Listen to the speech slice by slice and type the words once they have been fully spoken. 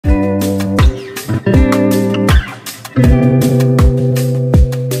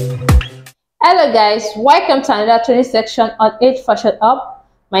Hello guys, welcome to another training section on Age Fashion Up.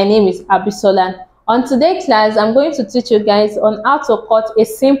 My name is Abisola. On today's class, I'm going to teach you guys on how to cut a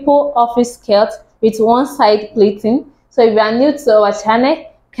simple office skirt with one side pleating. So if you are new to our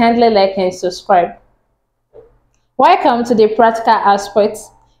channel, kindly like and subscribe. Welcome to the practical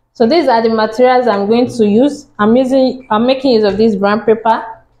aspects. So these are the materials I'm going to use. I'm making use of this brown paper,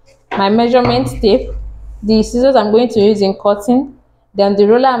 my measurement tape, the scissors I'm going to use in cutting, then the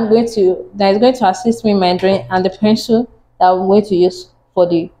roller that is going to assist me in my drawing, and the pencil that I'm going to use for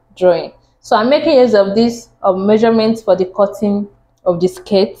the drawing. So I'm making use of this measurements for the cutting of the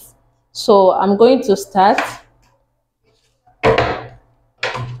skirt. So I'm going to start.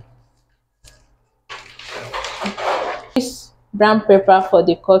 This brown paper for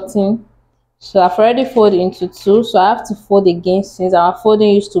the cutting. So I've already folded into two, so I have to fold again since our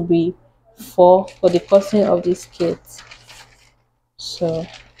folding used to be 4 for the cutting of the skirt. So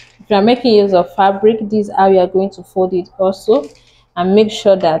if you are making use of fabric, this is how you are going to fold it also, and make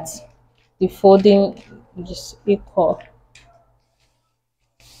sure that the folding is equal.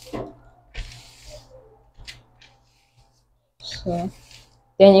 So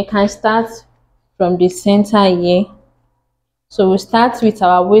then you can start from the center here. So we start with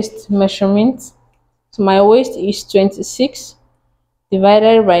our waist measurement. So my waist is 26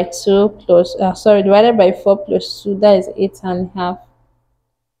 divided by 4 plus 2, that is 8.5.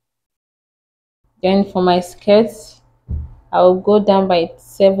 Then for my skirt, I will go down by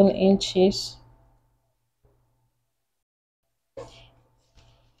 7 inches.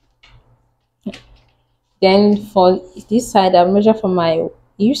 Then for this side, I'll measure for my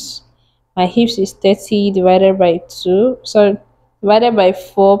hips. My hips is 30 divided by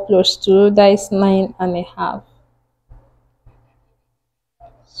 4 plus 2, that is 9.5.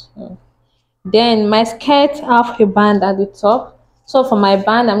 So then my skirt have a band at the top. So for my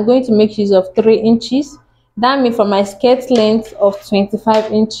band, I'm going to make use of 3 inches. That means for my skirt length of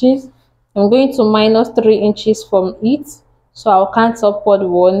 25 inches, I'm going to minus 3 inches from it. So I'll count upward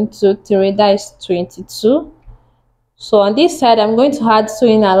 1, 2, 3, that is 22. So on this side, I'm going to add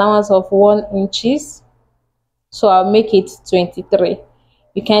sewing allowance of 1 inches. So I'll make it 23.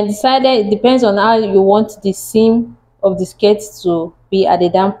 You can decide that it depends on how you want the seam of the skirt to be at the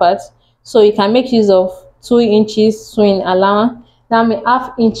down part. So you can make use of 2 inches sewing allowance. That means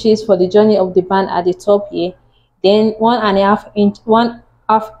half inches for the journey of the band at the top here. Then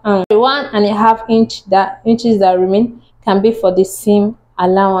 1.5 inches that remain can be for the seam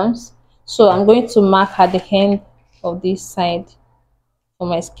allowance. So I'm going to mark at the end of this side for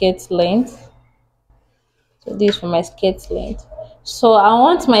my skirt length. So this is for my skirt length. So I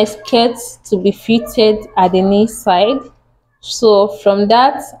want my skirt to be fitted at the knee side. So from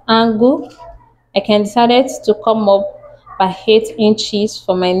that angle, I can decide to come up by 8 inches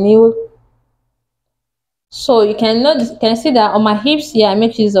for my nail. So you can see that on my hips here I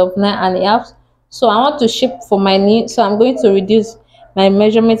make use of 9.5. So I want to shape for my knee, so I'm going to reduce my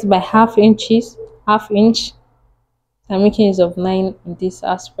measurements by half inch. I'm making use of 9 in this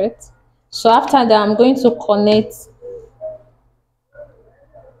aspect. So after that, I'm going to connect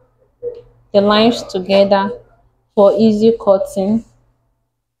the lines together for easy cutting.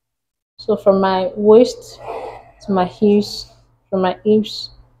 So from my waist to my hips, from my hips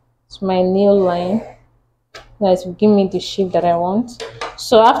to my nail line, that will give me the shape that I want.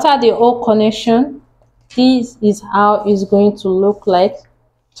 So after the whole connection, this is how it's going to look like.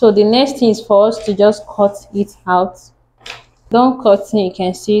 So the next thing is for us to just cut it out. Done cutting, you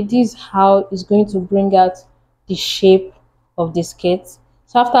can see this is how it's going to bring out the shape of the skirt.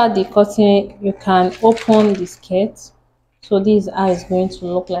 So after the cutting, you can open the skirt. So this is how it's going to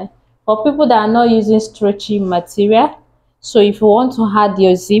look like. For people that are not using stretchy material, so if you want to add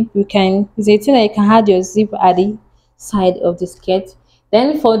your zip, it's a thing that you can add your zip at the side of the skirt.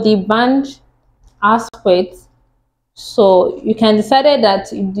 Then for the band aspect, so you can decide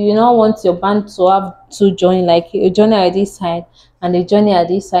that you do not want your band to have 2 joints, like a joint at this side and a joint at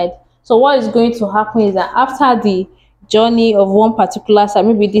this side. So what is going to happen is that after the journey of one particular side,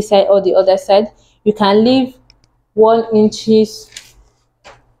 maybe this side or the other side, you can leave 1 inch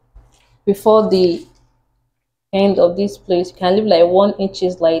before the end of this place. You can leave like 1 inch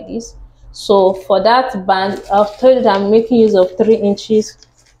like this. So for that band, I've told you that I'm making use of 3 inches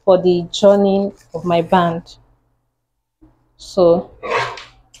for the joining of my band. So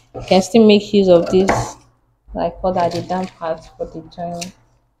you can still make use of this, like what are the down parts for the joining.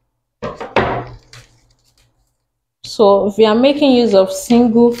 So if you are making use of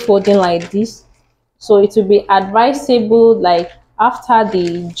single folding like this, so it will be advisable like after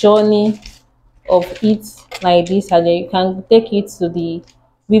the journey of it like this, and then you can take it to the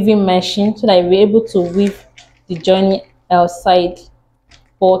weaving machine so that you'll be able to weave the joining side,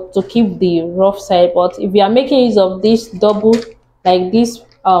 or to keep the rough side. But if you are making use of this double, like this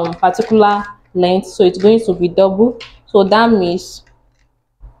particular length, so it's going to be double, so that means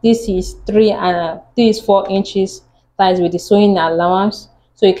this is 4 inches, that is with the sewing allowance.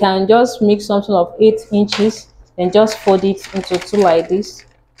 So you can just make something of 8 inches and just fold it into 2 like this,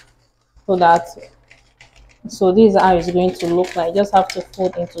 so that, so this is how it's going to look like. Just have to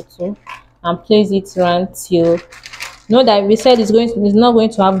fold into 2 and place it around till, know that we said it's not going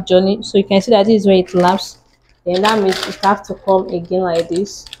to have journey, so you can see that this is where it laps. Then that means it have to come again like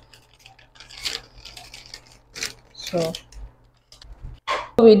this. So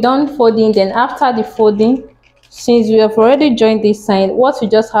we're done folding. Then after the folding, since we have already joined this side, what you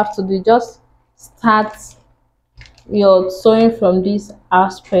just have to do, just start your sewing from this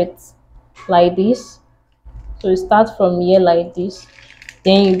aspect like this. So you start from here like this,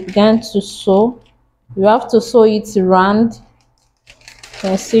 then you begin to sew. You have to sew it round. You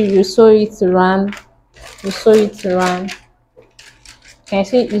can see you sew it round, you sew it round. You can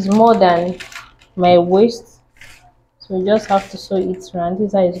see it's more than my waist, so you just have to sew it round. This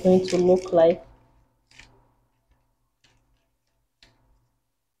is how it's going to look like.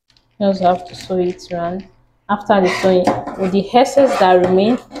 You just have to sew it round. After the sewing, with the excess that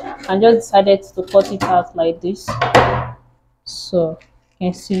remain, I just decided to cut it out like this. So you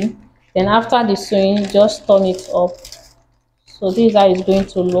can see. Then after the sewing, just turn it up. So this is how it's going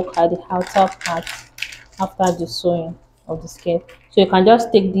to look at the outer part after the sewing of the skirt. So you can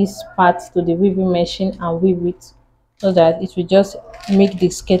just take this part to the weaving machine and weave it, so that it will just make the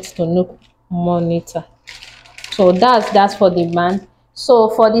skirt to look more neater. So that's for the band. So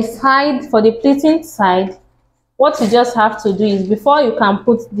for the side, for the pleating side, what you just have to do is, before you can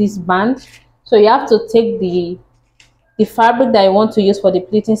put this band, so you have to take the fabric that you want to use for the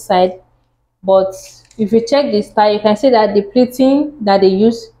pleating side. But if you check the style, you can see that the pleating that they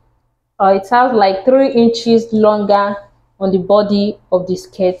use, it has like 3 inches longer on the body of the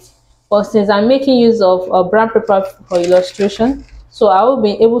skirt. But since I'm making use of brown paper for illustration, so I will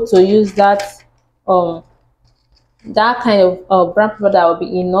be able to use that that kind of brown paper that will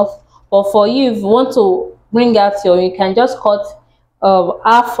be enough. But for you, if you want to bring out your, you can just cut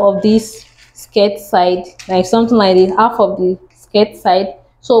half of this skirt side, like something like this, half of the skirt side.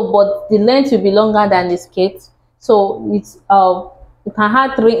 So but the length will be longer than the skirt, so it's you can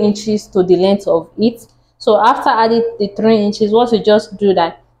add 3 inches to the length of it. So after adding the 3 inches, what you just do,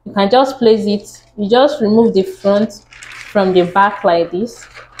 that you can just place it, you just remove the front from the back like this.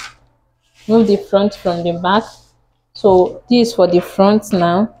 Remove the front from the back. So this is for the front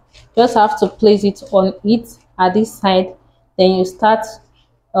now. Just have to place it on it at this side. Then you start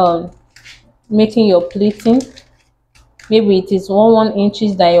making your pleating. Maybe it is 1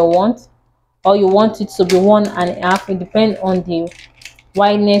 inches that you want, or you want it to be 1.5. It depends on the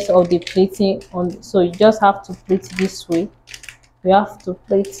wideness of the pleating. So you just have to pleat this way. You have to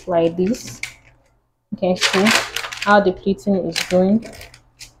pleat like this. You can see how the pleating is going.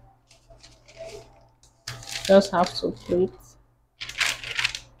 Just have to pleat.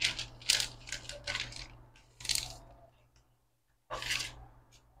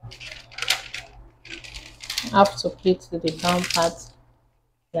 Have to pleat to the down part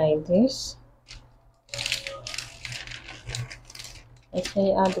like this.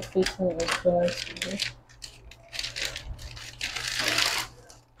 Okay, how the pleating is going to be.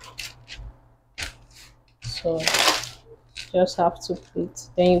 So just have to pleat.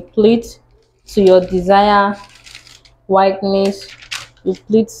 Then you pleat to your desired wideness. You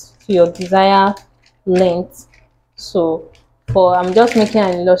pleat to your desired length. So I'm just making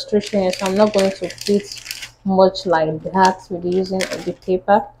an illustration here, so I'm not going to pleat much like that with the using of the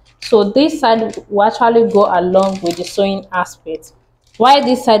paper. So this side will actually go along with the sewing aspect, while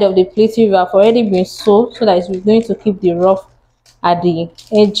this side of the pleating you have already been sewed, so that it's going to keep the rough at the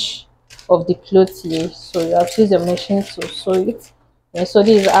edge of the cloth here. So you have to use the machine to sew it. And so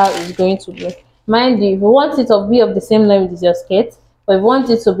this is how it's going to be. Mind you, if you want it to be of the same length as your skirt, but if you want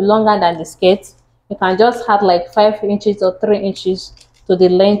it to be longer than the skirt, you can just add like 5 inches or 3 inches to the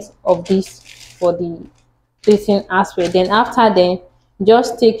length of this for the pleating aspect. Then after then,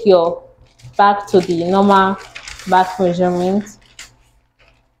 just take your back to the normal back measurement.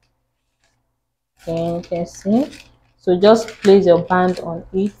 Then you can see, so just place your band on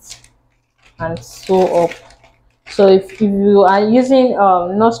it and sew up. So if you are using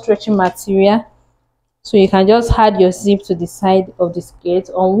not stretching material, so you can just add your zip to the side of the skirt,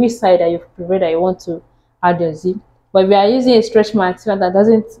 on which side that you prefer that you want to add your zip. But if you are using a stretch material that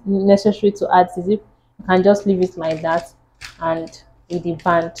doesn't necessary to add the zip, you can just leave it like that and with the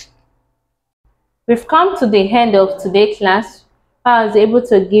band. We've come to the end of today's class. I was able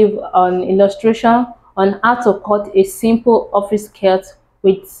to give an illustration on how to cut a simple office skirt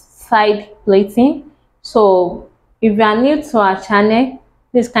with side pleating. So if you are new to our channel,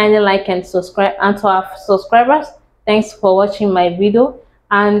 please kindly like and subscribe. And to our subscribers, thanks for watching my video.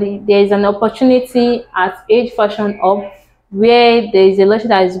 And there is an opportunity at Age Fashion Hub where there is a lot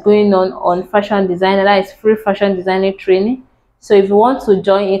that is going on fashion design, that is free fashion designing training. So if you want to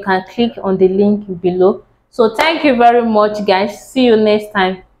join, you can click on the link below. So thank you very much, guys. See you next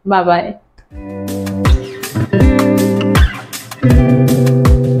time. Bye bye.